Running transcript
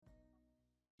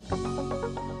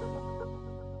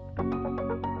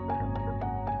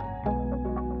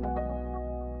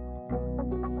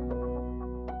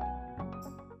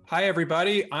Hi,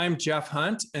 everybody. I'm Jeff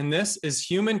Hunt, and this is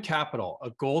Human Capital, a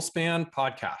Goalspan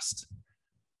podcast.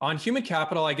 On Human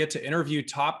Capital, I get to interview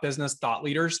top business thought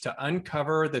leaders to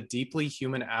uncover the deeply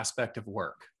human aspect of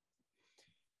work.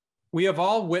 We have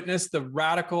all witnessed the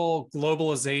radical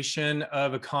globalization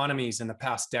of economies in the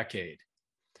past decade.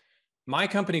 My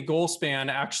company, Goalspan,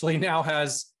 actually now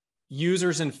has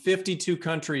users in 52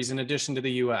 countries in addition to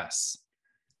the US.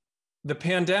 The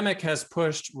pandemic has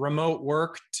pushed remote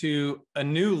work to a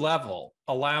new level,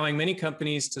 allowing many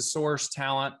companies to source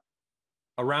talent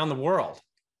around the world.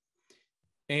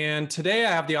 And today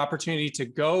I have the opportunity to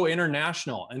go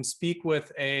international and speak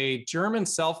with a German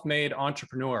self-made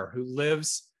entrepreneur who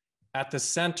lives at the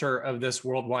center of this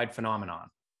worldwide phenomenon.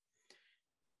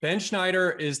 Ben Schneider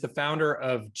is the founder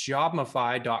of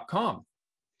Jobmify.com.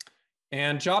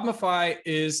 And Jobmify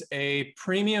is a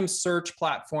premium search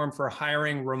platform for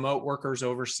hiring remote workers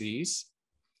overseas.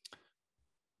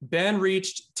 Ben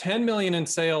reached 10 million in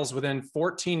sales within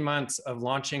 14 months of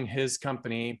launching his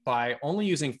company by only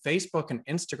using Facebook and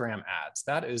Instagram ads.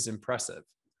 That is impressive.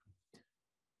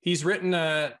 He's written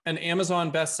an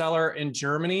Amazon bestseller in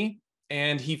Germany,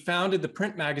 and he founded the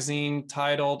print magazine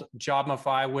titled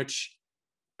Jobmify, which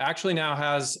actually now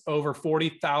has over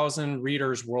 40,000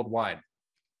 readers worldwide.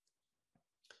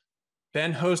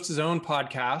 Ben hosts his own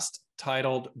podcast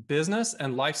titled Business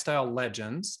and Lifestyle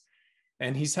Legends,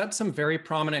 and he's had some very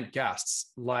prominent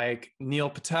guests like Neil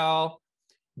Patel,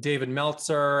 David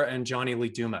Meltzer, and Johnny Lee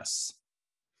Dumas.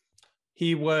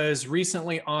 He was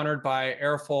recently honored by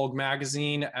Airfold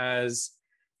magazine as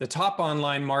the top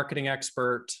online marketing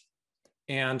expert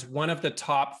and one of the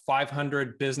top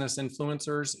 500 business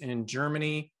influencers in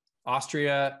Germany,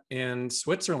 Austria, and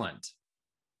Switzerland.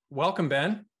 Welcome,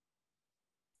 Ben.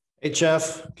 Hey,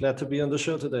 Jeff, glad to be on the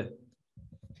show today.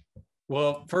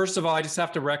 Well, first of all, I just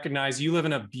have to recognize you live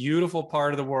in a beautiful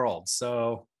part of the world.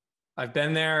 So I've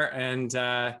been there, and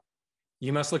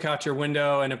you must look out your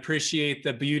window and appreciate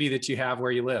the beauty that you have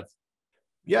where you live.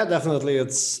 Yeah, definitely.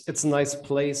 It's a nice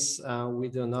place. We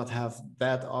do not have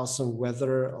that awesome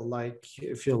weather like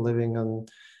if you're living on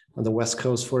the West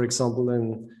Coast, for example,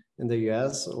 in the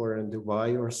US or in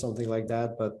Dubai or something like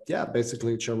that. But yeah,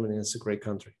 basically Germany is a great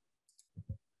country.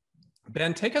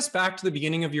 Ben, take us back to the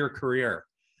beginning of your career.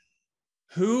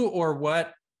 Who or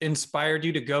what inspired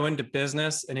you to go into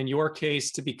business, and in your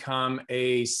case, to become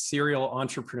a serial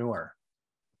entrepreneur?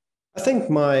 I think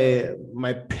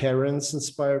my parents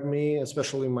inspired me,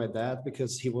 especially my dad,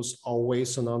 because he was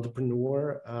always an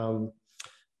entrepreneur.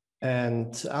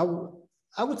 And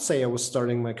I would say I was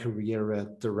starting my career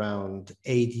at around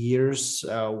 8 years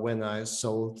when I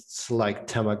sold like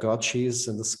Tamagotchis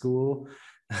in the school.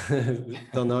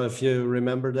 Don't know if you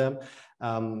remember them,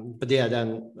 but yeah,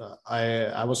 then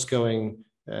I was going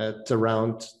at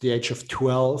around the age of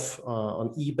 12 on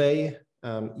eBay.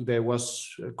 eBay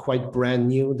was quite brand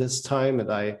new this time,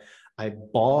 and I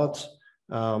bought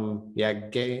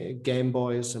Game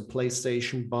Boys and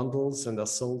PlayStation bundles, and I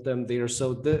sold them there.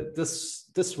 So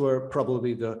this were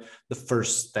probably the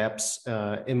first steps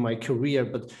in my career.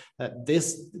 But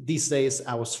these days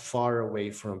I was far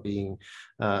away from being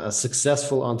a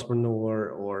successful entrepreneur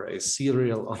or a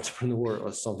serial entrepreneur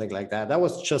or something like that. I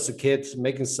was just a kid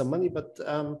making some money, but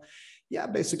yeah,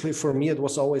 basically for me it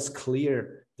was always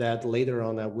clear that later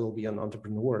on I will be an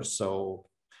entrepreneur. So.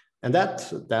 And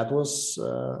that was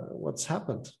what's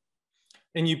happened.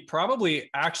 And you probably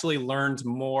actually learned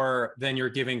more than you're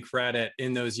giving credit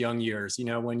in those young years. You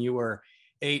know, when you were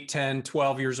 8, 10,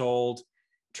 12 years old,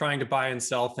 trying to buy and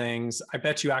sell things, I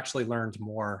bet you actually learned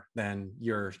more than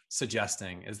you're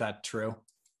suggesting. Is that true?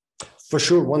 For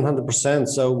sure, 100%.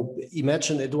 So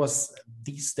imagine it was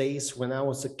these days when I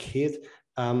was a kid.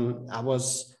 I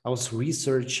was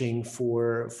researching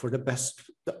for the best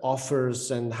offers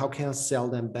and how can I sell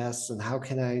them best and how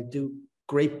can I do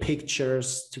great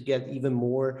pictures to get even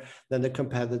more than the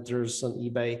competitors on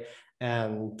eBay.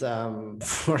 And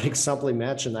for example,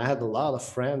 imagine I had a lot of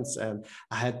friends and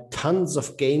I had tons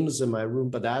of games in my room,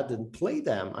 but I didn't play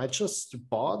them. I just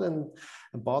bought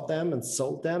them and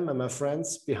sold them, and my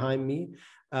friends behind me,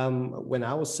 when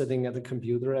I was sitting at the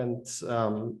computer and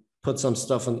put some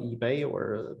stuff on eBay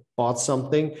or bought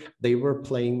something, they were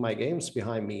playing my games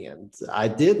behind me and I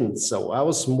didn't. So I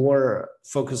was more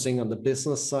focusing on the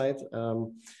business side.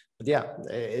 But yeah,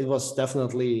 it was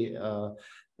definitely a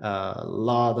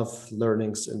lot of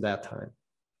learnings in that time.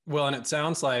 Well, and it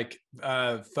sounds like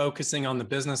focusing on the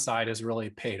business side has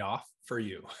really paid off for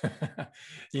you,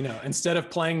 you know, instead of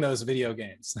playing those video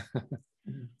games.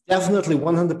 Definitely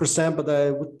 100%, but I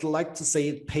would like to say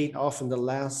it paid off in the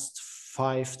last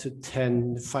 5 to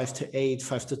 10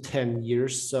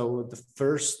 years. So the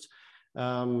first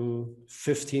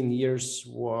 15 years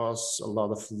was a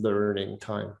lot of learning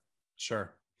time.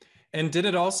 Sure. And did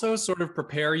it also sort of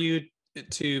prepare you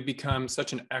to become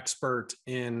such an expert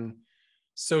in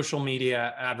social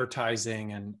media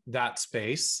advertising and that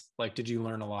space? Like, did you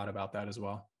learn a lot about that as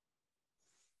well?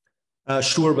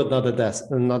 Sure, but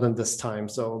not in this time.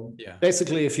 So yeah,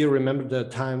 basically, if you remember the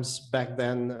times back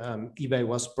then, eBay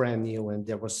was brand new and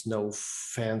there was no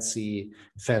fancy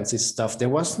stuff. There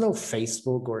was no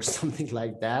Facebook or something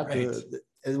like that. right.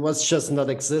 It was just not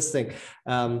existing.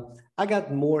 I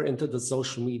got more into the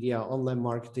social media online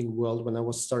marketing world when I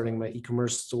was starting my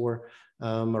e-commerce store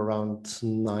around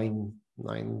 9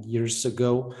 years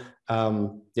ago.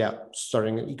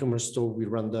 Starting an e-commerce store. We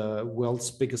run the world's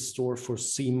biggest store for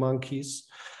sea monkeys,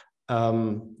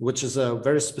 which is a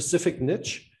very specific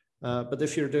niche. But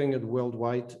if you're doing it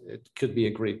worldwide, it could be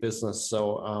a great business.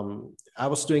 So I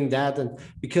was doing that. And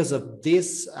because of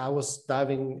this, I was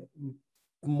diving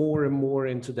more and more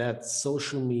into that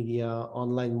social media,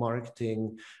 online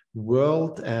marketing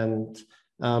world. And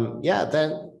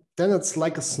then it's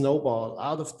like a snowball.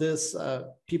 Out of this,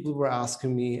 people were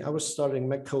asking me, I was starting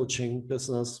my coaching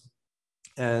business.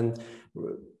 And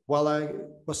while I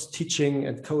was teaching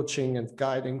and coaching and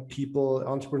guiding people,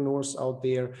 entrepreneurs out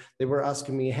there, they were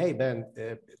asking me, hey, Ben,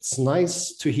 it's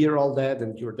nice to hear all that.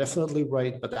 And you're definitely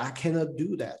right, but I cannot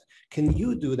do that. Can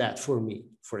you do that for me?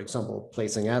 For example,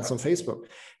 placing ads on Facebook.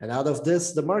 And out of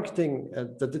this,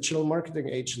 the digital marketing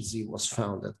agency was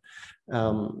founded.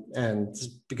 And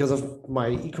because of my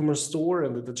e-commerce store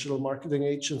and the digital marketing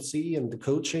agency and the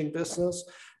coaching business,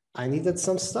 I needed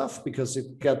some stuff because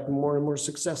it got more and more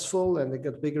successful and it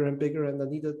got bigger and bigger, and I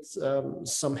needed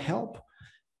some help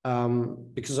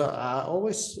because I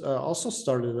always also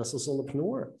started as a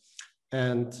solopreneur.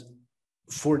 And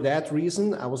for that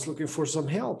reason, I was looking for some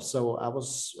help. So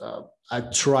I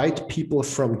tried people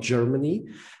from Germany,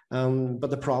 but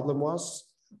the problem was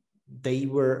they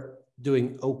were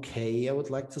doing okay, I would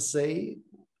like to say,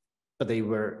 but they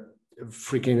were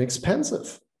freaking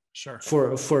expensive. Sure.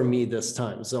 For me this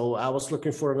time. So I was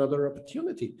looking for another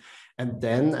opportunity. And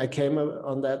then I came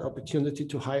on that opportunity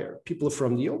to hire people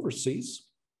from the overseas.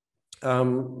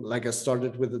 Like I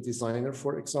started with a designer,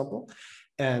 for example,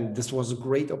 and this was a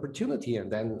great opportunity. And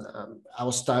then I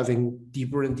was diving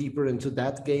deeper and deeper into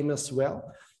that game as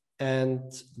well. And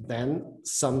then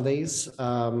some days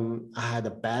I had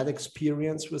a bad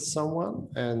experience with someone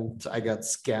and I got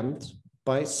scammed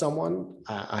by someone.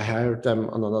 I hired them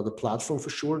on another platform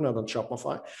for sure, not on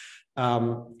Shopify.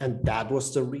 And that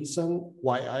was the reason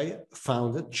why I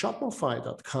founded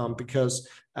Shopify.com, because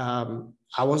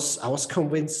I was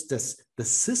convinced the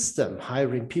system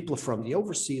hiring people from the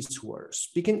overseas who are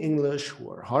speaking English,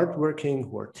 who are hardworking,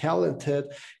 who are talented,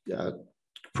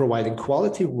 providing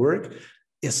quality work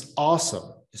is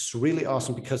awesome. It's really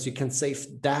awesome because you can save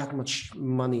that much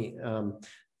money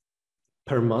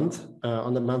per month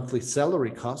on the monthly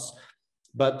salary costs,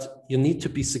 but you need to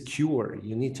be secure.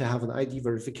 You need to have an ID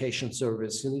verification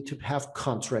service. You need to have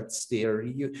contracts there.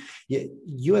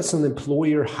 You as an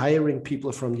employer hiring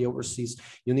people from the overseas,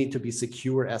 you need to be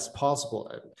secure as possible.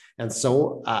 And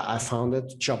so I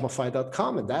founded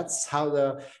Shopify.com, and that's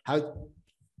how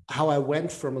I went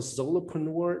from a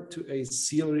solopreneur to a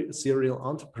serial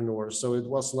entrepreneur. So it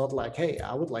was not like, hey,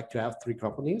 I would like to have 3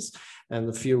 companies and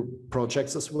a few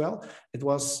projects as well. It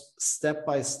was step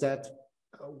by step,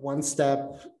 one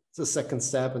step, the second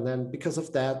step. And then because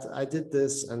of that, I did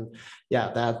this. And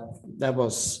yeah, that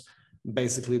was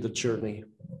basically the journey.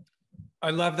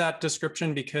 I love that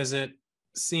description because it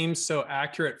seems so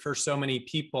accurate for so many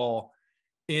people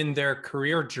in their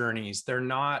career journeys. They're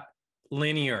not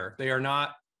linear. They are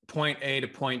not point A to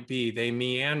point B. They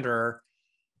meander.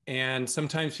 And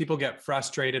sometimes people get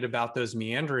frustrated about those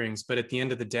meanderings, but at the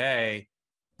end of the day,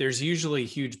 there's usually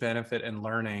huge benefit and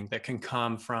learning that can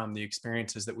come from the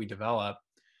experiences that we develop.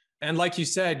 And like you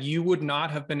said, you would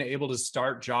not have been able to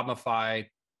start Jobify,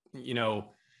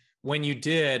 when you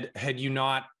did, had you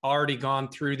not already gone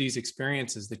through these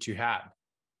experiences that you had.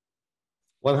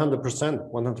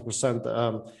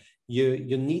 100%.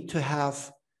 You need to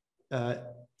have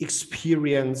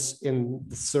experience in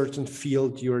the certain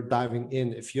field you're diving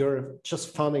in. If you're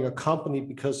just founding a company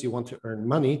because you want to earn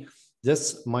money,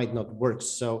 this might not work.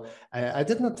 So I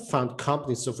did not found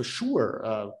companies. So for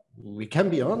sure, we can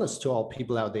be honest to all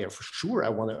people out there. For sure, I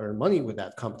want to earn money with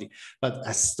that company. But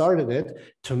I started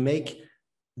it to make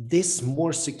this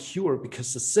more secure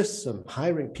because the system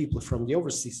hiring people from the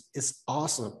overseas is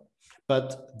awesome.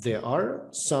 But there are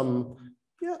some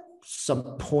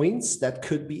points that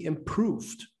could be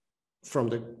improved from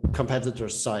the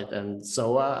competitor's side. And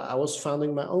so I was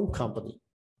founding my own company.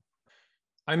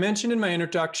 I mentioned in my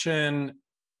introduction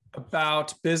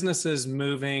about businesses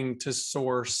moving to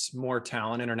source more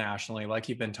talent internationally, like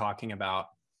you've been talking about.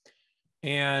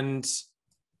 And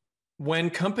when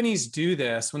companies do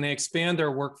this, when they expand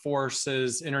their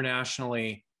workforces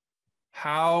internationally,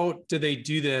 how do they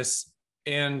do this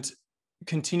and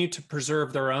continue to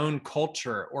preserve their own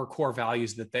culture or core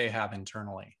values that they have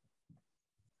internally?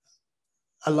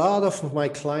 A lot of my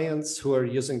clients who are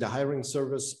using the hiring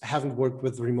service haven't worked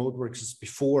with remote workers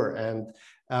before, and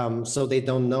so they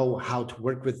don't know how to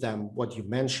work with them, what you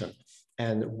mentioned.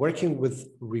 And working with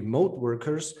remote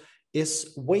workers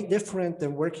is way different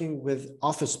than working with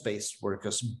office-based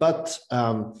workers. But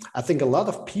I think a lot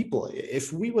of people,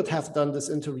 if we would have done this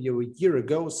interview a year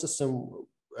ago,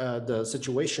 the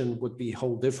situation would be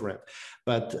whole different.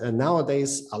 But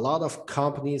nowadays, a lot of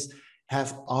companies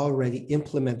have already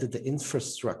implemented the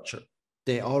infrastructure.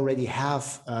 They already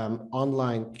have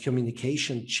online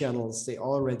communication channels. They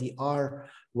already are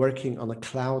working on a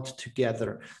cloud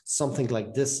together, something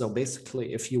like this. So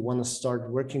basically, if you want to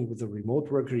start working with a remote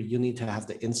worker, you need to have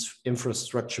the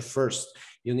infrastructure first.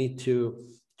 You need to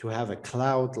have a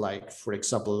cloud, like, for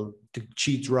example, the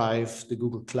G Drive, the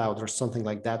Google Cloud, or something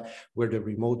like that, where the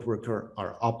remote worker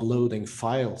are uploading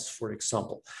files, for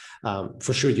example.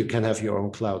 For sure, you can have your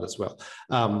own cloud as well.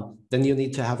 Then you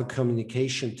need to have a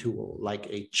communication tool, like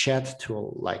a chat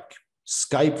tool, like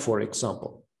Skype, for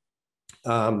example,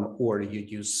 or you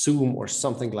use Zoom or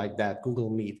something like that, Google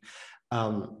Meet.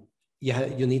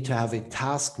 You need to have a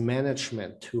task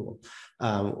management tool,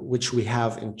 which we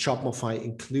have in Shopify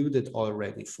included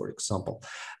already, for example.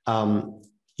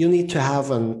 You need to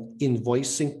have an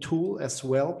invoicing tool as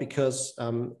well, because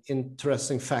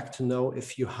interesting fact to know,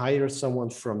 if you hire someone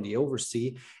from the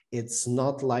overseas, it's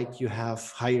not like you have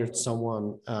hired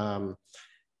someone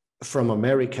from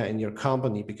America in your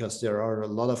company, because there are a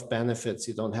lot of benefits.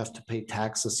 You don't have to pay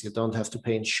taxes, you don't have to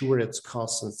pay insurance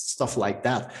costs and stuff like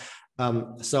that.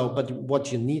 But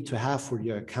what you need to have for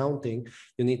your accounting,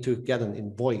 you need to get an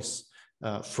invoice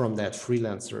from that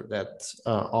freelancer that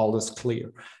all is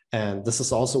clear. And this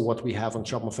is also what we have on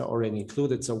Shopify already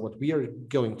included. So what we are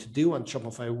going to do on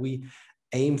Shopify, we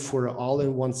aim for an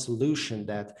all-in-one solution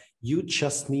that you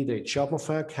just need a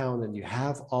Shopify account and you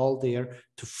have all there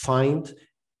to find,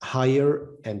 hire,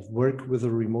 and work with a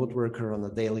remote worker on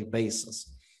a daily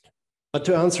basis. But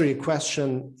to answer your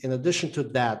question, in addition to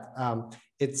that,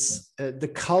 it's the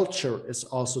culture is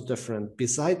also different.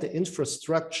 Beside the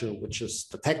infrastructure, which is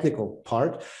the technical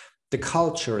part, the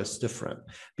culture is different,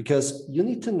 because you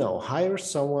need to know, hire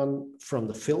someone from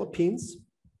the Philippines,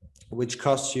 which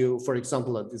costs you, for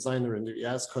example, a designer in the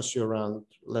US costs you around,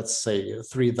 let's say,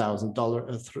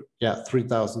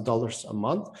 $3,000 a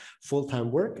month,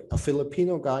 full-time work. A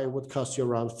Filipino guy would cost you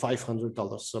around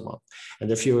 $500 a month.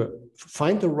 And if you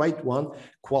find the right one,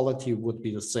 quality would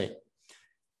be the same.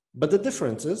 But the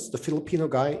difference is the Filipino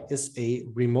guy is a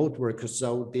remote worker.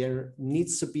 So there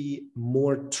needs to be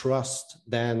more trust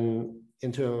than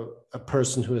into a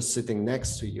person who is sitting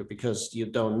next to you, because you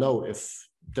don't know if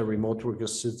the remote worker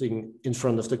is sitting in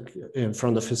front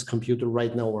of his computer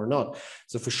right now or not.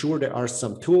 So for sure, there are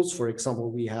some tools. For example,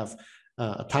 we have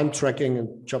time tracking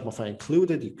and Shopify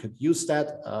included. You could use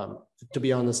that. To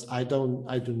be honest, I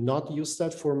do not use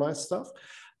that for my stuff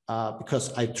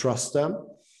because I trust them.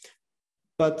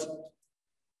 But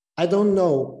I don't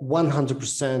know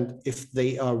 100% if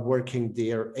they are working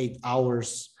their 8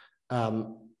 hours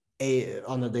on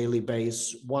a daily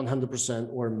basis, 100%,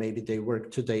 or maybe they work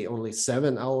today only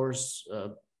 7 hours,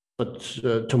 but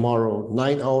tomorrow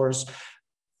 9 hours.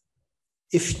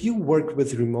 If you work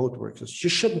with remote workers, you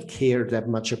shouldn't care that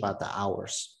much about the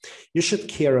hours. You should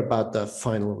care about the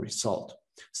final result.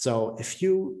 So if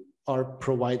you are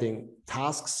providing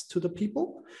tasks to the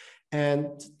people,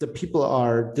 and the people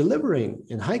are delivering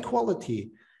in high quality,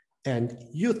 and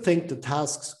you think the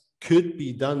tasks could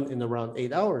be done in around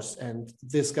 8 hours, and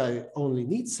this guy only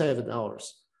needs 7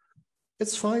 hours,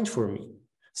 it's fine for me.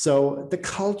 So the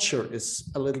culture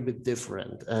is a little bit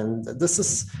different. And this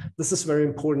is very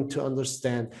important to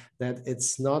understand, that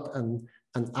it's not an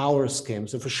hours game.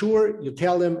 So for sure, you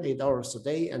tell them 8 hours a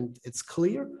day and it's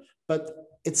clear, but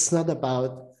it's not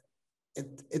about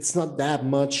it's not that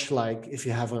much like if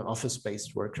you have an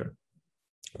office-based worker.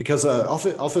 Because an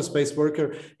office-based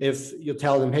worker, if you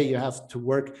tell them, hey, you have to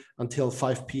work until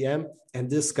 5 p.m. and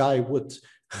this guy would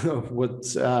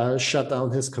shut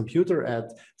down his computer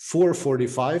at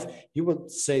 4:45, you would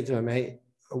say to him, hey,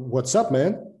 what's up,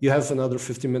 man? You have another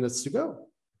 50 minutes to go.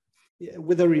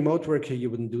 With a remote worker, you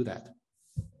wouldn't do that.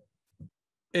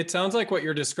 It sounds like what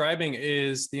you're describing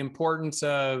is the importance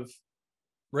of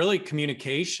really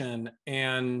communication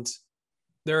and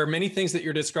there are many things that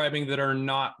you're describing that are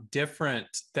not different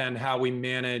than how we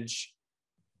manage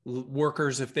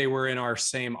workers if they were in our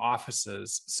same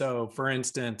offices. So for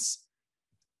instance,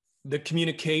 the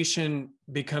communication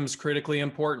becomes critically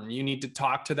important. You need to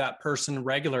talk to that person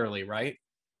regularly, right?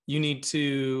 You need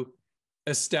to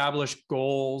establish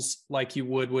goals like you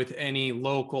would with any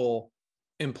local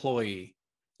employee.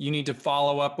 You need to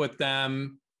follow up with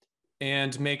them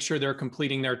and make sure they're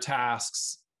completing their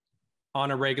tasks on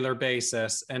a regular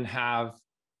basis and have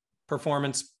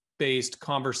performance-based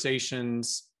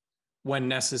conversations when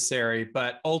necessary.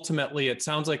 But ultimately, it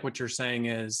sounds like what you're saying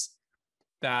is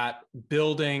that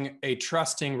building a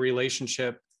trusting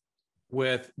relationship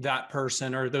with that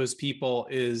person or those people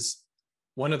is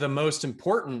one of the most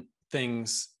important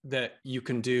things that you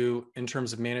can do in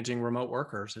terms of managing remote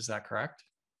workers. Is that correct?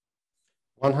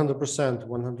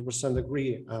 100%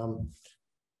 agree.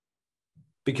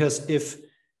 Because if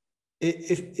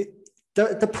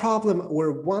the problem,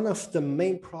 or one of the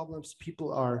main problems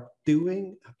people are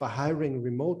doing by hiring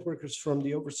remote workers from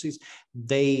the overseas,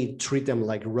 they treat them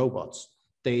like robots.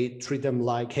 They treat them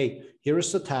like, hey, here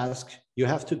is the task, you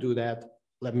have to do that,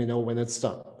 let me know when it's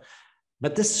done.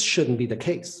 But this shouldn't be the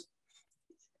case.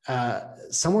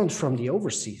 Someone from the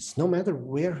overseas, no matter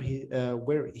where he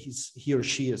or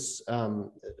she is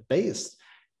based,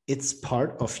 it's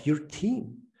part of your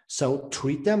team. So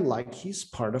treat them like he's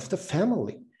part of the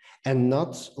family, and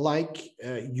not like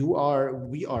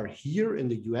we are here in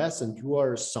the US and you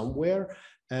are somewhere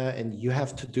and you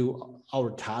have to do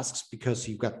our tasks because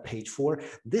you got paid for.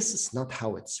 This is not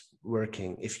how it's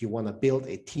working. If you want to build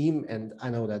a team, and I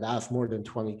know that I have more than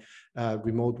 20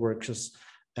 remote workers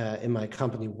in my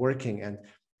company working, and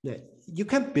you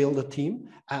can build a team.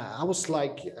 I was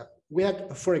like, we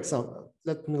had, for example,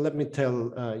 let me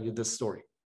tell you this story.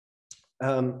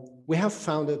 We have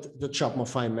founded the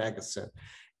Jobmify magazine,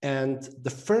 and the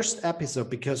first episode,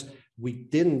 because we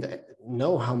didn't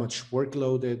know how much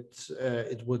workload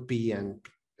it would be, and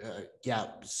yeah,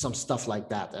 some stuff like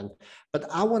that. But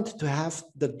I wanted to have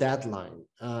the deadline.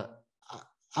 I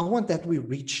want that we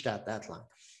reach that deadline,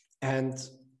 and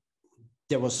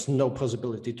there was no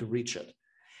possibility to reach it.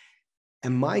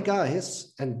 And my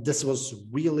guys, and this was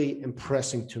really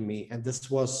impressive to me, and this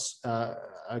was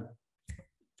a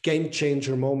game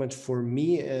changer moment for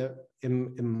me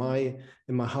in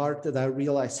my heart, that I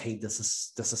realized, hey, this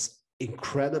is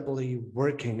incredibly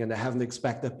working, and I haven't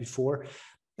expected before.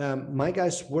 My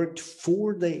guys worked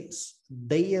 4 days,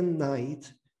 day and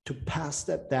night, to pass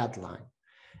that deadline.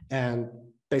 And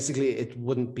basically it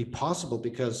wouldn't be possible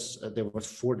because there was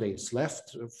 4 days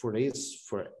left, 4 days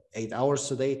for 8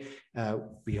 hours a day.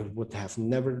 We would have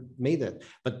never made it.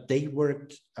 But they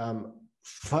worked,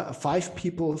 5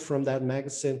 people from that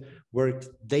magazine worked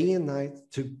day and night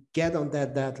to get on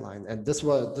that deadline. And this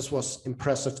was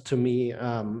impressive to me.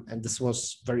 And this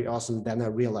was very awesome. Then I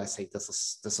realized, hey, this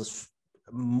is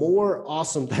more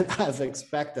awesome than I've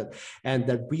expected. And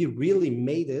that we really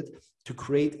made it to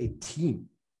create a team,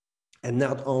 and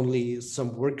not only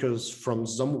some workers from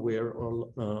somewhere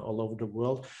all over the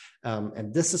world.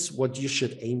 And this is what you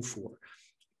should aim for.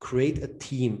 Create a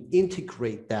team,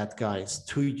 integrate that guys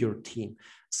to your team,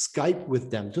 Skype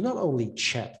with them, do not only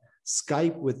chat,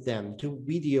 Skype with them, do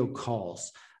video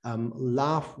calls,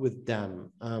 laugh with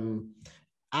them,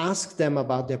 ask them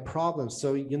about their problems.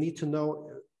 So you need to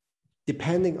know,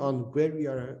 depending on where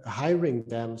you are hiring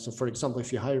them. So for example,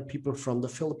 if you hire people from the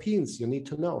Philippines, you need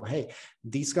to know, hey,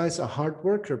 these guys are hard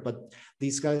worker, but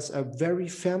these guys are very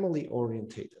family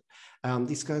orientated.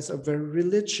 These guys are very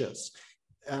religious.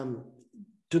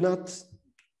 Do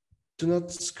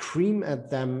not scream at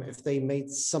them if they made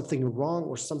something wrong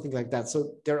or something like that.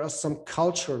 So there are some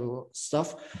cultural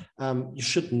stuff you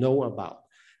should know about.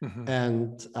 Mm-hmm.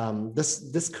 And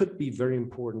this could be very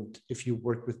important if you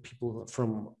work with people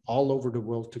from all over the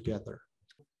world together.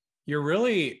 You're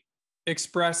really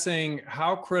expressing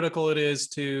how critical it is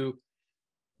to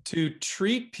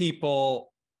treat people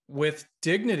with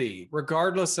dignity,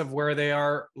 regardless of where they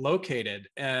are located.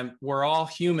 And we're all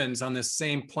humans on this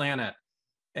same planet.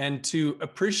 And to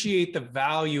appreciate the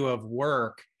value of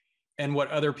work and what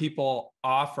other people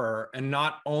offer, and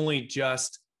not only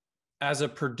just as a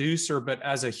producer, but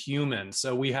as a human.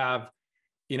 So we have,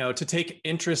 to take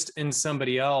interest in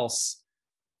somebody else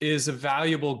is a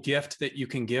valuable gift that you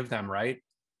can give them, right?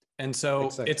 And so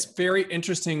exactly. It's very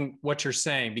interesting what you're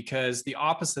saying, because the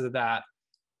opposite of that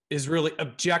is really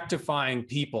objectifying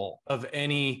people of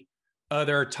any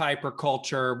other type or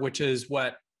culture, which is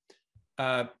what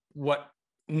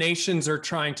nations are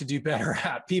trying to do better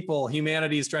at.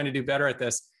 Humanity is trying to do better at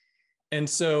this. And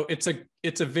so it's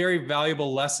a very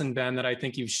valuable lesson, Ben, that I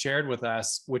think you've shared with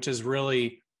us, which is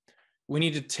really we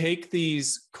need to take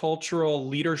these cultural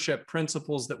leadership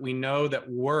principles that we know that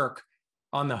work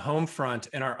on the home front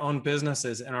in our own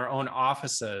businesses, in our own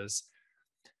offices,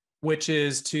 which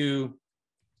is to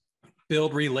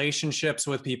build relationships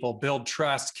with people, build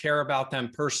trust, care about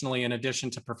them personally in addition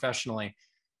to professionally.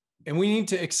 And we need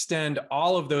to extend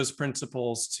all of those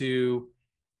principles to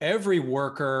every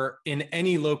worker in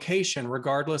any location,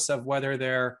 regardless of whether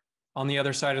they're on the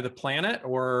other side of the planet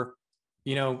or,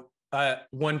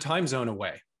 one time zone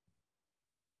away.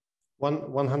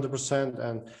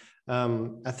 100%.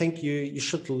 And I think you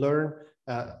should learn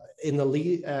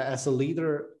as a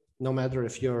leader, no matter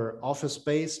if you're office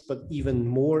based, but even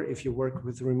more if you work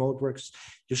with remote works,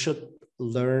 you should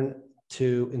learn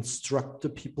to instruct the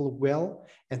people well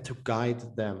and to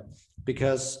guide them.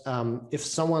 Because if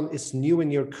someone is new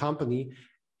in your company,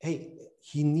 hey,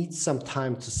 he needs some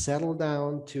time to settle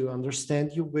down, to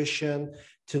understand your vision,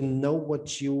 to know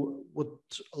what you would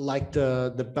like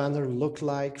the banner look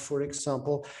like, for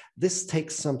example. This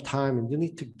takes some time, and you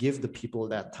need to give the people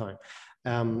that time.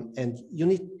 And you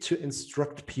need to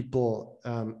instruct people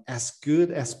as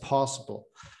good as possible.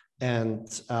 And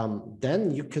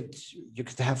then you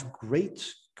could have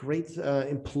great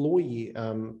employee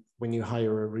when you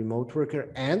hire a remote worker,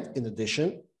 and in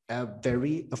addition, a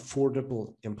very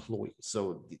affordable employee.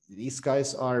 So these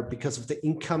guys are, because of the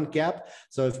income gap.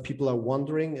 So if people are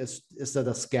wondering, is that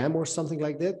a scam or something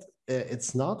like that?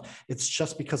 It's not. It's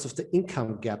just because of the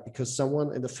income gap, because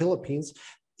someone in the Philippines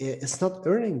is not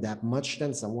earning that much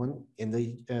than someone in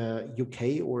the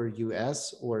UK or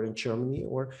US or in Germany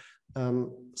or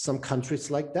some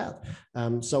countries like that.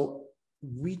 So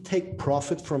we take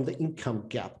profit from the income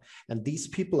gap, and these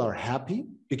people are happy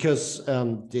because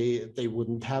they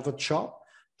wouldn't have a job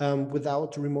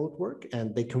without remote work,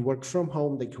 and they can work from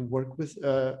home. They can work with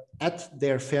at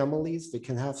their families. They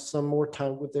can have some more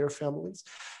time with their families,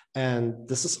 and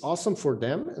this is awesome for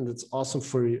them, and it's awesome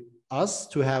for us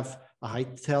to have a high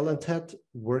talented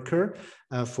worker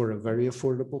for a very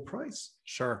affordable price.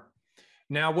 Sure.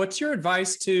 Now, what's your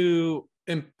advice to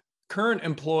current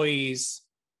employees,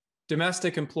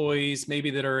 domestic employees,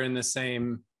 maybe that are in the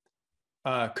same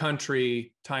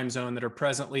country time zone, that are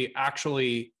presently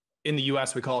actually in the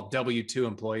US, we call it W-2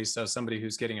 employees. So somebody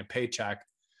who's getting a paycheck,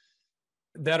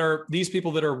 that are these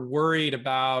people that are worried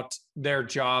about their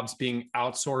jobs being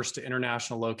outsourced to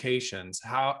international locations.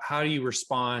 How do you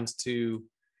respond to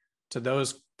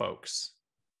those folks?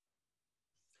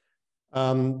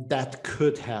 That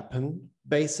could happen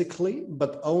basically,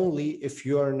 but only if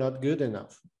you are not good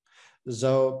enough.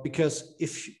 So, because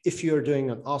if you're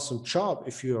doing an awesome job,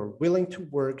 if you are willing to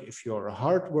work, if you're a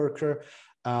hard worker,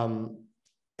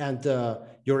 and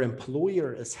your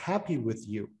employer is happy with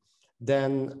you,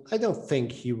 then I don't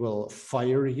think he will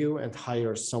fire you and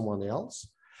hire someone else.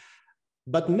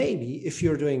 But maybe if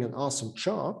you're doing an awesome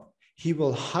job, he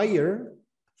will hire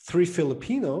 3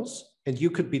 Filipinos and you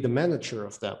could be the manager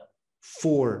of them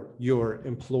for your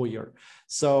employer.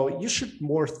 So you should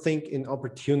more think in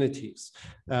opportunities,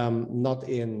 not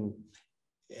in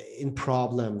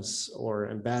problems or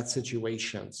in bad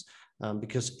situations.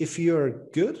 Because if you're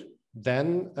good,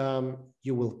 then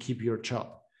you will keep your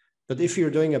job. But if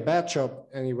you're doing a bad job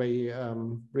anyway,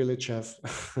 really, Jeff,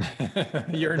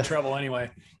 you're in trouble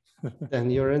anyway.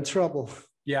 Then you're in trouble.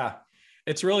 Yeah.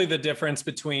 It's really the difference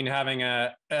between having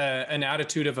an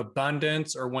attitude of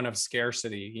abundance or one of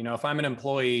scarcity. If I'm an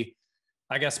employee,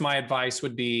 I guess my advice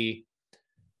would be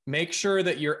make sure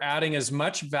that you're adding as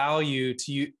much value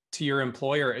to your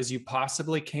employer as you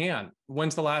possibly can.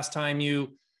 When's the last time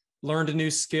you learned a new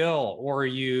skill, or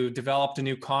you developed a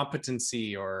new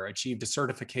competency, or achieved a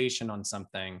certification on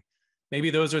something? Maybe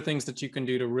those are things that you can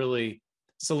do to really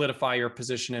solidify your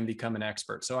position and become an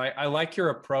expert. So I like your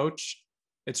approach.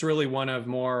 It's really one of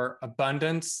more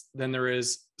abundance than there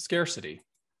is scarcity.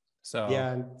 So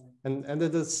yeah, and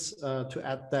it is to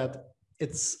add that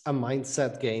it's a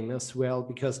mindset game as well,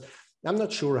 because I'm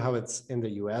not sure how it's in the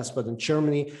US, but in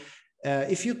Germany,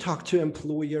 if you talk to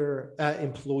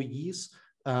employees,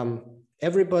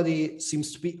 everybody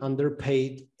seems to be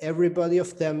underpaid. Everybody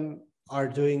of them are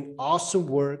doing awesome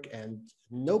work, and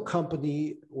no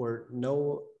company or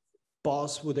no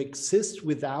boss would exist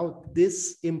without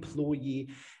this employee.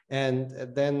 And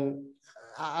then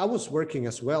I was working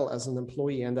as well as an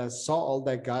employee, and I saw all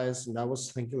that guys, and I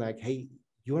was thinking like, hey,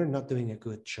 you are not doing a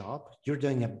good job. You're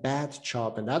doing a bad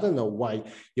job. And I don't know why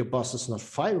your boss is not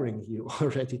firing you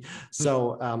already.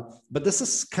 So, but this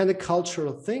is kind of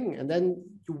cultural thing. And then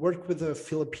you work with a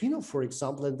Filipino, for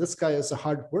example, and this guy is a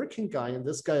hardworking guy, and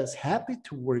this guy is happy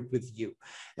to work with you.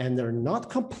 And they're not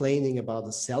complaining about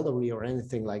the salary or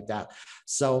anything like that.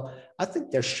 So I think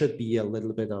there should be a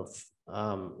little bit of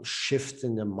shift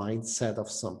in the mindset of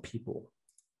some people.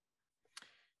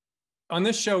 On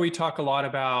this show, we talk a lot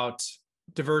about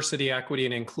diversity, equity,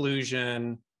 and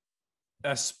inclusion.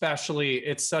 Especially,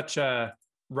 it's such a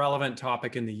relevant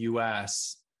topic in the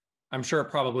US. I'm sure it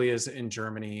probably is in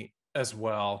Germany as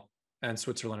well, and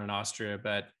Switzerland and Austria.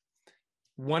 But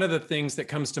one of the things that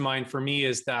comes to mind for me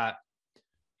is that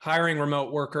hiring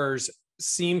remote workers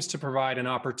seems to provide an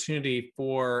opportunity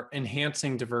for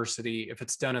enhancing diversity if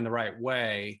it's done in the right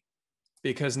way,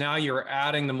 because now you're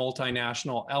adding the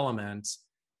multinational element.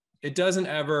 It doesn't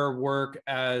ever work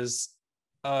as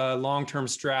a long-term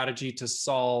strategy to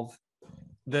solve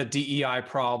the DEI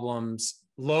problems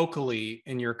locally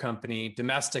in your company,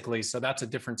 domestically. So that's a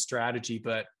different strategy.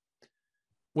 But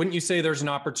wouldn't you say there's an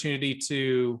opportunity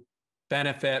to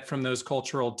benefit from those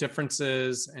cultural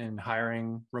differences in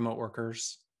hiring remote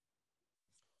workers?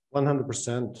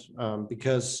 100%,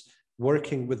 because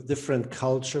working with different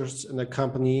cultures in a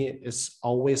company is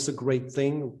always a great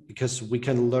thing, because we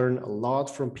can learn a lot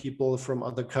from people from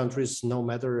other countries, no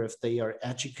matter if they are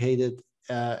educated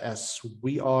as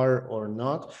we are or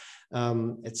not.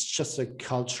 It's just a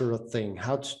cultural thing,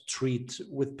 how to treat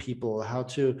with people, how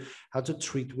to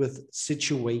treat with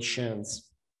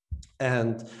situations,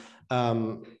 and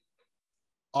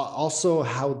also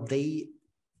how they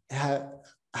have,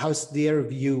 how's their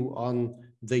view on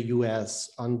the US,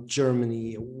 on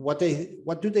Germany, what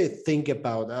do they think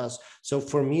about us? So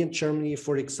for me in Germany,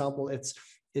 for example, it's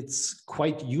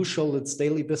quite usual, it's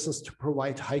daily business to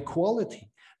provide high quality,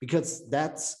 because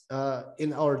that's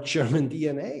in our German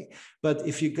DNA. But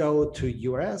if you go to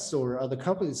US or other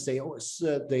companies, they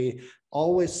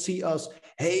always see us,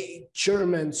 hey,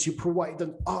 Germans, you provide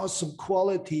an awesome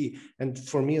quality. And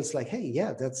for me, it's like, hey,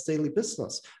 yeah, that's daily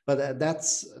business. But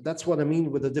that's what I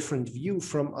mean with a different view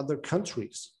from other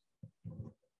countries.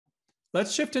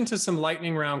 Let's shift into some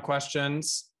lightning round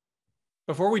questions.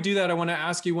 Before we do that, I want to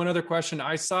ask you one other question.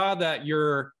 I saw that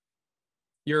you're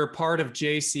part of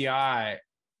JCI.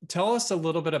 Tell us a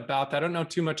little bit about that. I don't know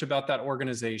too much about that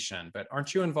organization, but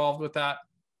aren't you involved with that,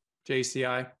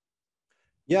 JCI?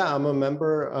 Yeah, I'm a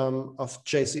member of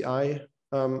JCI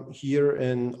here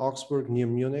in Augsburg near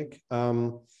Munich.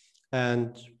 And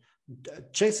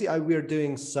JCI, we're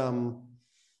doing some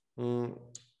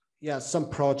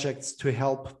projects to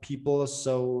help people.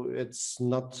 So it's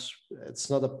not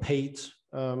a paid,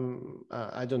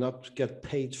 I do not get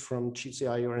paid from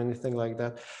GCI or anything like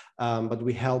that. But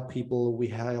we help people, we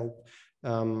help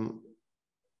young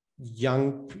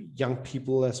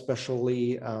people,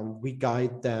 especially, we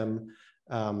guide them.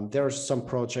 There are some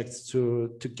projects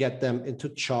to get them into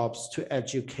jobs, to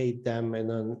educate them in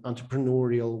an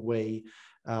entrepreneurial way,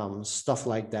 stuff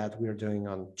like that we're doing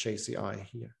on JCI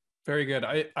here. Very good.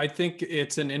 I think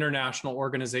it's an international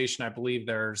organization. I believe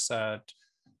there's a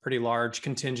pretty large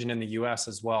contingent in the US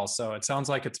as well. So it sounds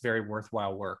like it's very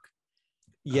worthwhile work.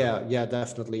 Yeah,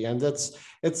 definitely. And it's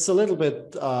a little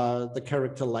bit the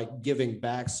character like giving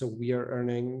back. So we are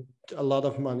earning a lot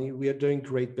of money. We are doing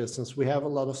great business. We have a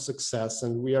lot of success,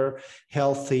 and we are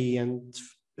healthy and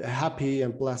happy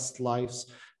and blessed lives.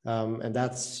 And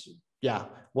that's,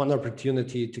 one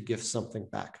opportunity to give something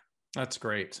back. That's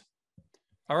great.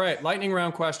 All right, lightning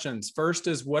round questions. First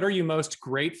is, what are you most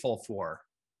grateful for?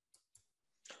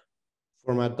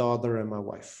 For my daughter and my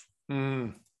wife.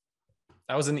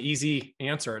 That was an easy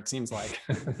answer, it seems like.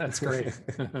 That's great.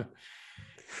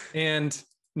 And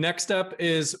next up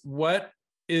is, what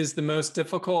is the most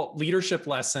difficult leadership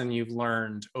lesson you've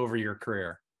learned over your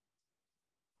career?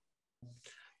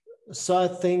 So I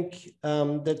think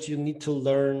that you need to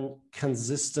learn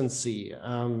consistency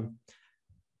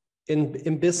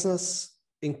in business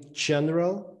in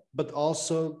general, but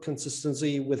also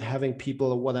consistency with having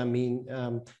people. What I mean,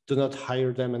 do not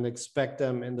hire them and expect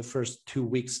them in the first 2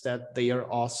 weeks that they are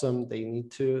awesome. They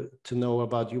need to know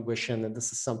about your vision. And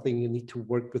this is something you need to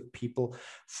work with people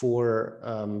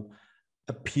for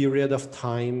a period of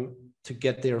time to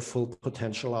get their full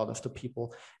potential out of the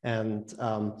people. And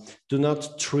do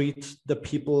not treat the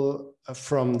people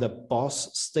from the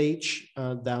boss stage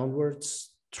downwards.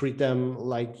 Treat them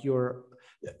like you're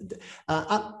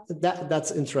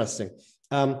that's interesting.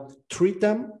 Treat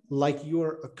them like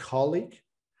you're a colleague,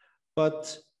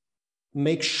 but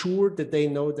make sure that they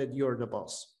know that you're the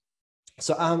boss.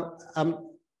 So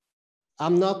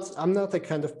I'm not the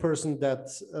kind of person that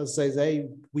says, hey,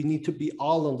 we need to be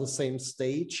all on the same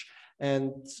stage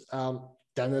and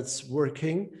then it's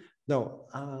working. No,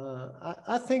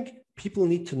 I think people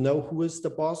need to know who is the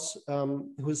boss,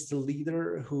 who is the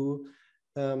leader, who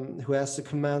has the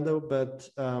commando, but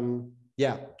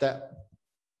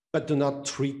but do not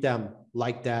treat them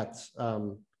like that.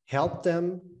 Help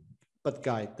them, but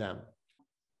guide them.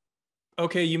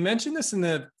 Okay, you mentioned this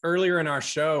earlier in our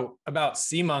show about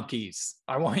sea monkeys.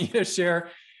 I want you to share,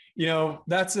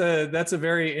 that's a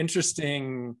very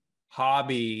interesting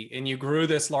hobby, and you grew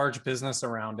this large business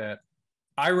around it.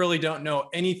 I really don't know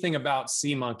anything about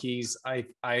sea monkeys.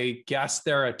 I guess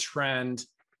they're a trend.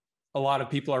 A lot of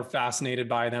people are fascinated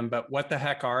by them, but what the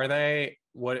heck are they?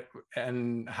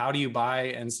 And how do you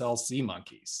buy and sell sea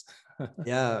monkeys?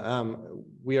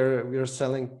 We are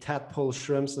selling tadpole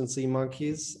shrimps and sea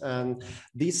monkeys, and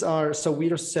we are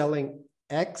selling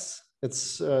eggs.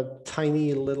 It's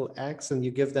tiny little eggs, and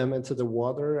you give them into the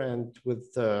water, and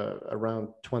with around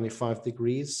 25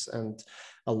 degrees and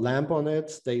a lamp on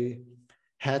it, they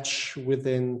hatch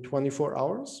within 24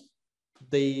 hours.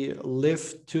 They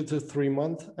live 2 to 3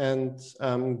 months and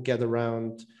get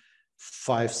around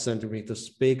 5 centimeters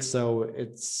big. So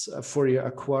it's for your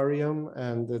aquarium,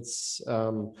 and it's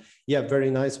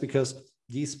very nice, because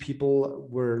these people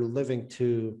were living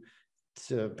to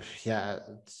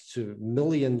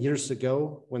million years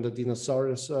ago, when the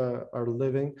dinosaurs are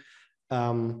living,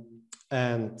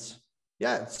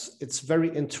 it's very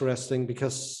interesting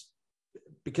because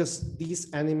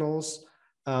these animals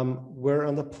were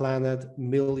on the planet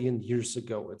million years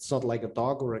ago. It's not like a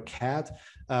dog or a cat.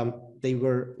 They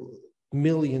were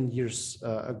million years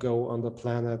ago on the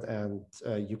planet, and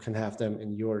you can have them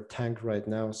in your tank right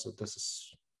now. So this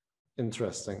is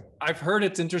interesting. I've heard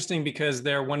it's interesting because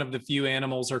they're one of the few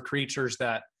animals or creatures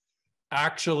that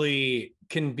actually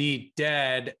can be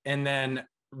dead and then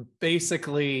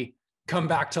basically come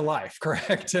back to life,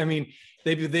 correct? I mean,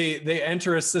 they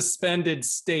enter a suspended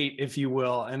state, if you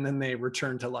will, and then they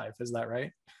return to life. Is that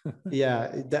right?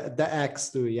 Yeah, the eggs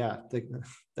do. Yeah, the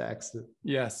eggs do.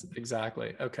 Yes,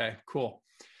 exactly. Okay, cool.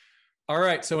 All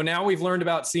right, so now we've learned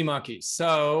about sea monkeys.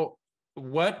 So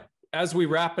as we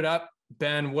wrap it up,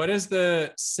 Ben, what is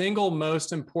the single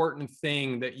most important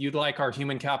thing that you'd like our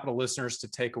human capital listeners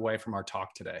to take away from our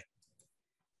talk today?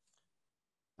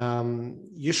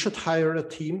 You should hire a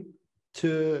team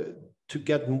to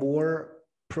get more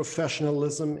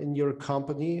professionalism in your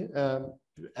company.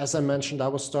 As I mentioned, I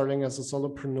was starting as a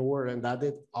solopreneur, and I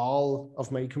did all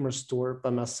of my e-commerce store by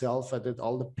myself. I did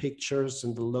all the pictures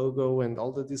and the logo and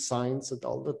all the designs and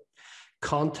all the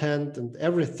content and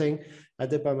everything I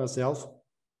did by myself.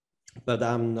 But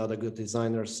I'm not a good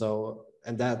designer,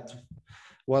 and that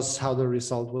was how the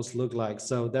result was look like.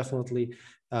 So definitely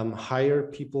hire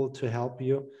people to help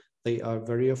you. They are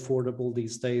very affordable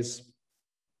these days,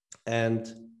 and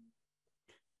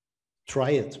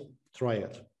try it.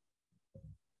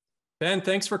 Ben,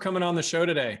 thanks for coming on the show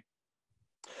today.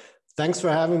 Thanks for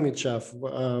having me, Jeff.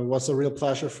 Was a real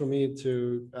pleasure for me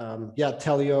to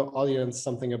tell your audience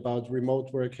something about remote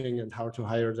working and how to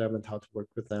hire them and how to work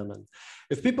with them. And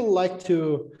if people like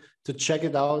to check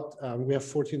it out, we have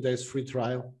 14 days free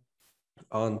trial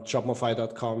on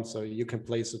jobmafy.com. So you can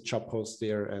place a job post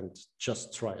there and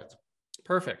just try it.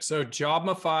 Perfect. So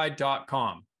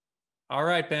jobmafy.com. All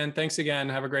right, Ben, thanks again.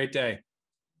 Have a great day.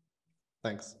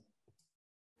 Thanks.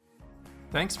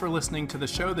 Thanks for listening to the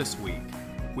show this week.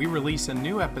 We release a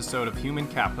new episode of Human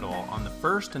Capital on the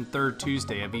first and third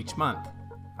Tuesday of each month.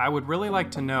 I would really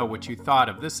like to know what you thought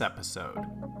of this episode.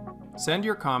 Send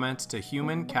your comments to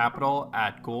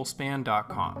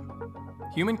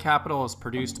humancapital@goalspan.com. Human Capital is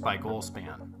produced by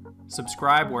Goalspan.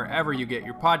 Subscribe wherever you get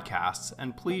your podcasts,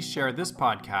 and please share this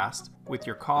podcast with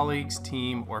your colleagues,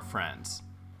 team, or friends.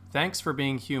 Thanks for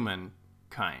being human,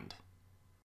 kind.